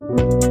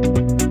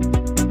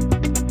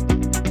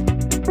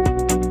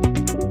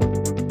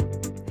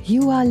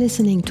You are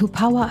listening to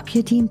Power Up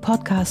Your Team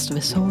podcast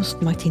with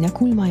host Martina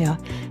Kuhlmeier,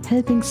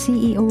 helping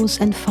CEOs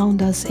and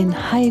founders in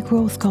high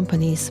growth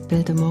companies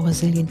build a more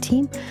resilient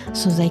team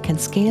so they can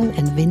scale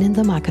and win in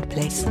the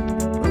marketplace.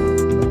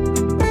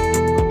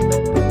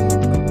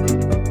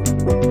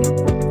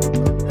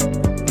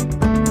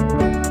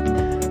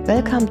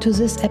 Welcome to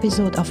this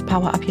episode of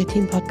Power Up Your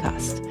Team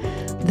podcast.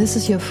 This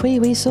is your free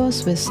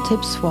resource with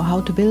tips for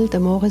how to build a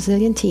more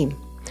resilient team.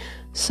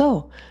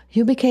 So,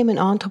 you became an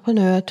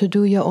entrepreneur to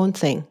do your own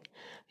thing.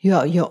 You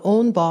are your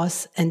own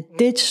boss and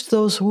ditch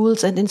those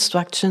rules and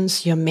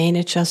instructions your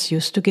managers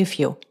used to give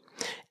you.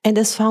 And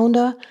as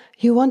founder,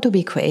 you want to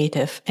be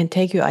creative and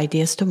take your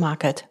ideas to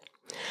market.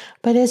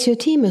 But as your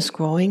team is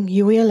growing,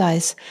 you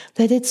realize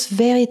that it's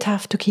very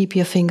tough to keep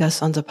your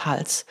fingers on the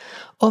pulse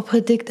or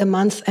predict a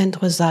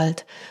month-end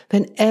result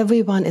when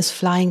everyone is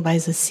flying by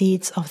the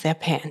seats of their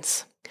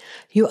pants.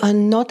 You are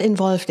not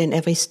involved in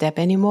every step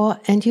anymore,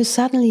 and you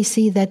suddenly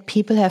see that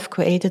people have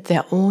created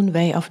their own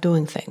way of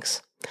doing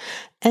things.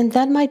 And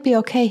that might be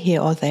okay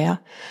here or there,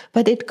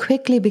 but it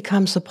quickly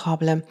becomes a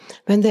problem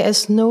when there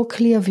is no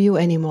clear view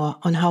anymore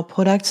on how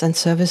products and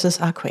services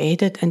are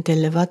created and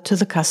delivered to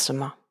the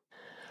customer.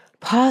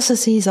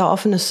 Processes are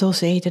often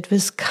associated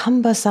with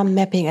cumbersome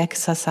mapping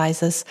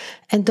exercises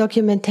and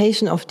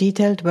documentation of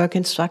detailed work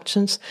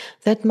instructions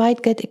that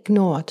might get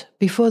ignored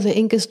before the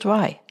ink is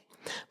dry.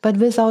 But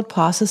without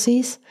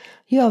processes,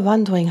 you are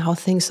wondering how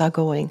things are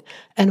going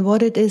and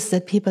what it is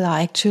that people are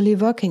actually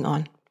working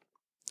on.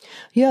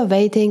 You are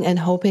waiting and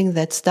hoping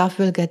that stuff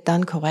will get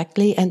done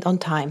correctly and on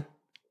time.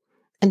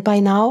 And by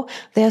now,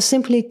 there are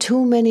simply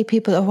too many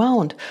people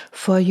around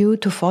for you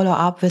to follow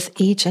up with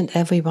each and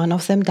every one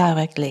of them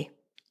directly.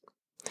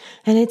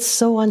 And it's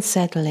so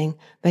unsettling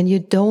when you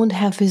don't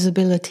have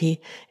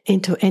visibility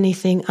into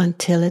anything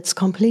until it's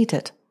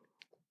completed.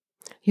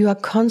 You are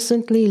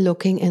constantly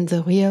looking in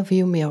the rear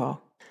view mirror.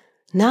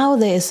 Now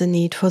there is a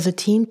need for the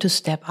team to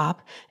step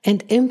up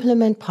and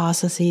implement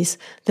processes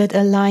that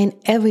align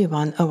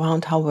everyone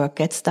around how work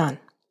gets done.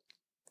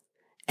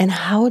 And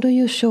how do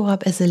you show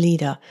up as a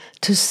leader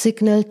to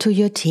signal to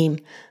your team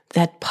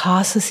that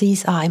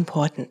processes are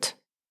important?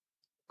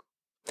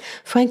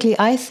 Frankly,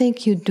 I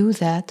think you do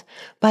that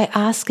by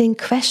asking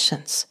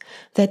questions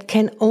that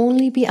can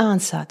only be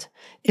answered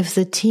if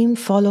the team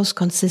follows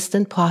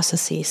consistent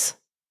processes.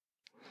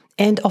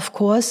 And of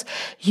course,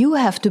 you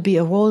have to be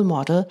a role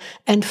model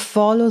and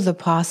follow the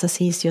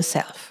processes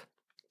yourself.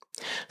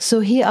 So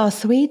here are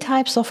 3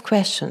 types of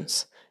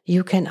questions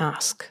you can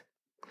ask.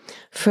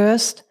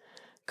 First,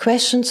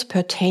 questions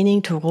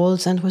pertaining to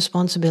roles and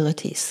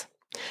responsibilities.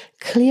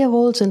 Clear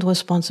roles and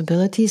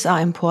responsibilities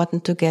are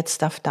important to get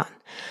stuff done.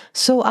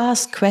 So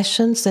ask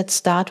questions that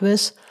start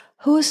with,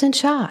 who is in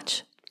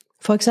charge?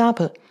 For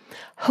example,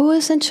 who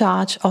is in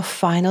charge of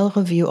final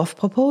review of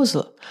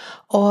proposal?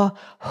 Or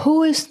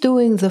who is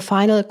doing the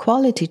final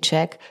quality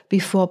check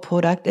before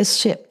product is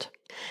shipped?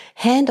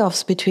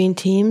 Handoffs between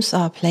teams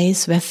are a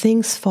place where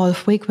things fall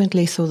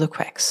frequently through the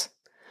cracks.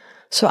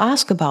 So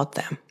ask about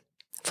them.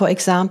 For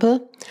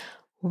example,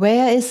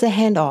 where is the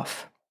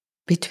handoff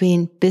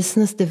between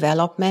business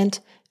development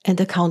and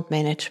account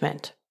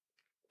management?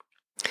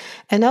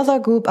 Another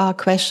group are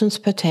questions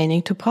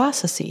pertaining to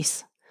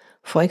processes.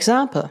 For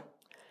example,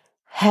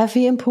 have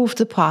we improved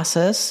the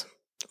process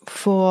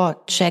for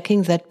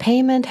checking that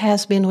payment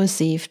has been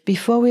received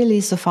before we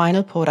release the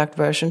final product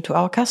version to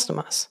our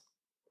customers?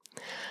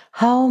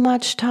 How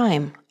much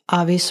time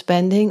are we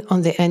spending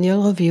on the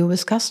annual review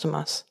with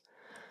customers?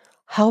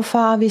 How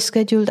far are we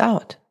scheduled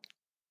out?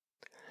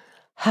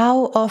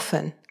 How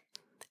often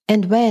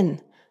and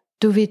when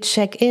do we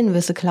check in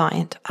with the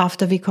client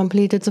after we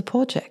completed the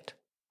project?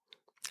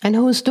 And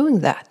who is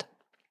doing that?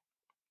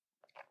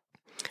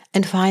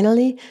 And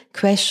finally,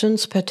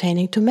 questions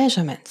pertaining to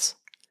measurements.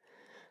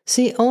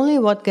 See, only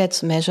what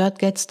gets measured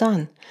gets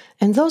done.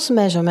 And those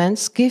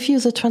measurements give you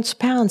the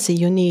transparency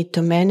you need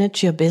to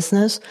manage your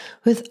business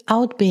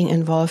without being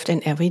involved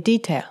in every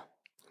detail.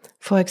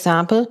 For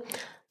example,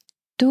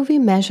 do we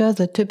measure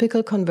the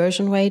typical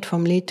conversion rate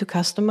from lead to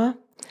customer?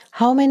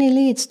 How many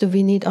leads do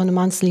we need on a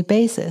monthly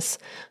basis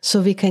so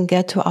we can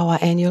get to our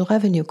annual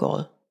revenue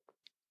goal?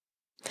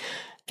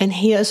 And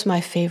here is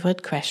my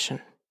favorite question.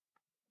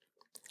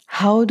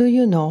 How do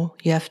you know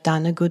you have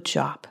done a good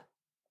job?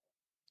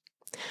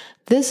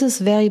 This is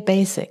very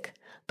basic,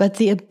 but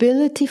the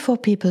ability for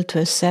people to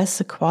assess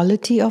the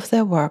quality of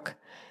their work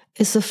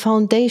is the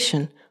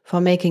foundation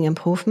for making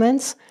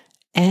improvements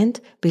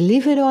and,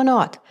 believe it or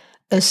not,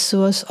 a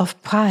source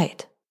of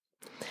pride.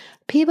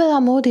 People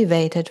are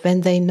motivated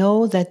when they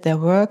know that their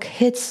work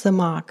hits the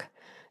mark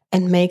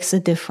and makes a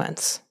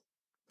difference.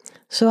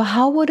 So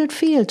how would it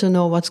feel to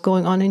know what's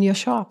going on in your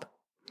shop?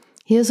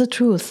 Here's the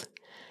truth.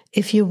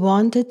 If you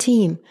want a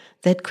team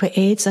that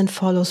creates and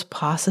follows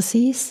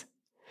processes,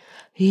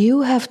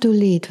 you have to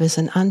lead with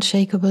an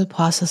unshakable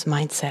process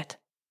mindset.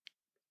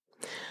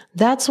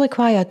 That's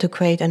required to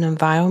create an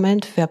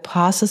environment where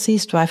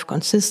processes drive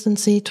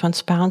consistency,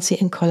 transparency,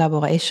 and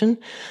collaboration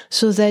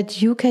so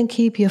that you can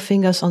keep your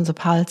fingers on the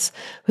pulse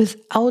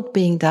without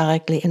being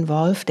directly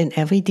involved in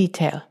every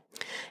detail.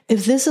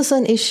 If this is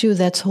an issue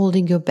that's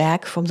holding you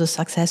back from the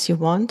success you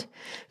want,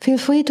 feel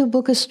free to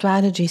book a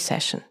strategy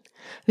session.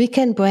 We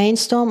can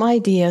brainstorm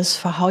ideas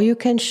for how you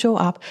can show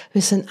up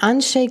with an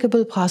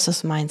unshakable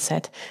process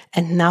mindset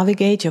and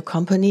navigate your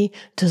company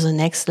to the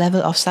next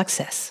level of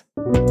success.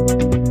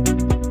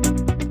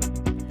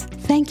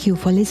 Thank you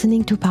for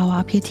listening to Power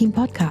Up Your Team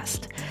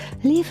podcast.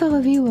 Leave a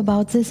review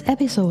about this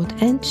episode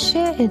and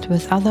share it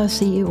with other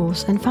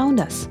CEOs and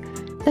founders.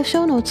 The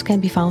show notes can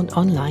be found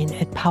online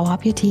at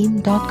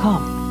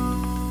powerupyourteam.com.